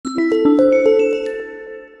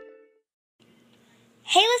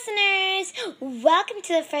Welcome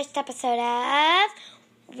to the first episode of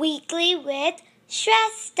Weekly with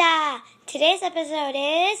Shrestha. Today's episode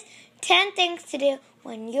is 10 things to do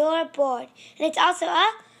when you're bored. And it's also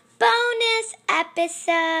a bonus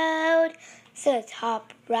episode. So let's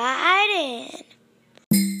hop right in.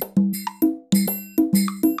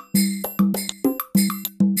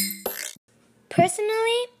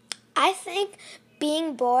 Personally, I think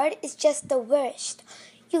being bored is just the worst.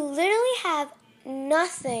 You literally have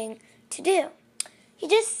nothing to do. You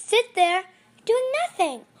just sit there doing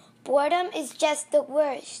nothing. Boredom is just the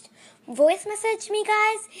worst. Voice message me,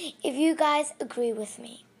 guys, if you guys agree with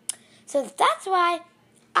me. So that's why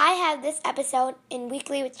I have this episode in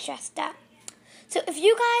Weekly with Shrestha. So if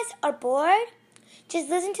you guys are bored, just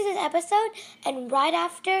listen to this episode, and right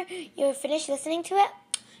after you're finished listening to it,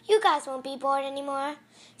 you guys won't be bored anymore.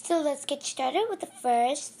 So let's get started with the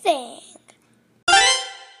first thing.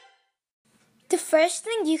 The first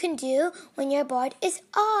thing you can do when you're bored is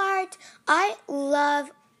art. I love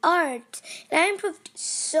art, and I improved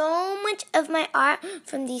so much of my art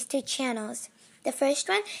from these two channels. The first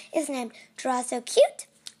one is named Draw So Cute,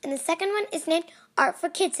 and the second one is named Art for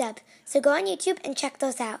Kids Up. So go on YouTube and check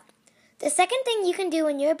those out. The second thing you can do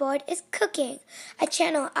when you're bored is cooking. A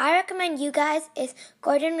channel I recommend you guys is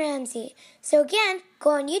Gordon Ramsay. So again,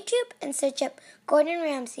 go on YouTube and search up Gordon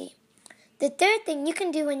Ramsay. The third thing you can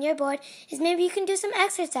do when you're bored is maybe you can do some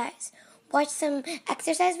exercise. Watch some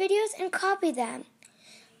exercise videos and copy them.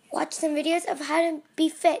 Watch some videos of how to be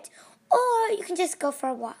fit, or you can just go for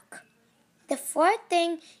a walk. The fourth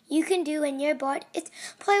thing you can do when you're bored is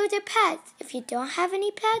play with your pets. If you don't have any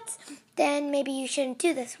pets, then maybe you shouldn't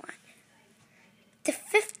do this one. The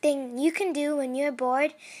fifth thing you can do when you're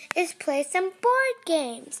bored is play some board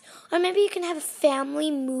games. Or maybe you can have a family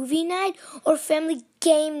movie night or family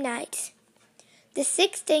game night. The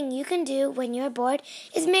sixth thing you can do when you're bored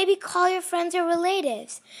is maybe call your friends or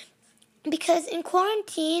relatives. Because in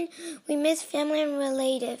quarantine, we miss family and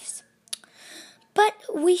relatives. But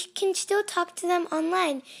we can still talk to them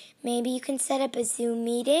online. Maybe you can set up a Zoom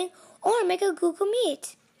meeting or make a Google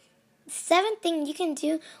Meet. The seventh thing you can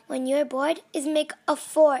do when you're bored is make a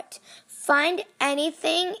fort. Find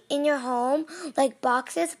anything in your home, like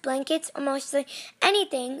boxes, blankets, or mostly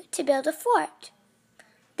anything to build a fort.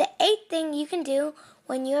 The eighth thing you can do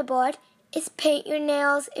when you're bored is paint your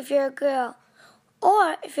nails if you're a girl.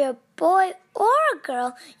 Or if you're a boy or a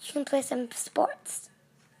girl, you can play some sports.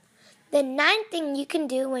 The ninth thing you can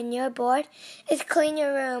do when you're bored is clean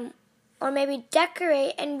your room. Or maybe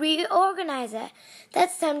decorate and reorganize it.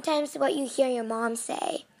 That's sometimes what you hear your mom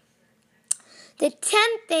say. The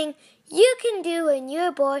 10th thing you can do when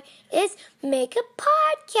you're bored is make a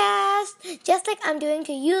podcast, just like I'm doing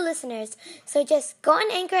to you listeners. So just go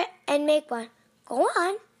on Anchor and make one. Go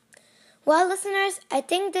on. Well, listeners, I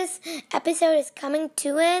think this episode is coming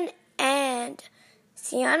to an end.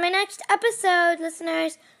 See you on my next episode,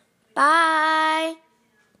 listeners. Bye.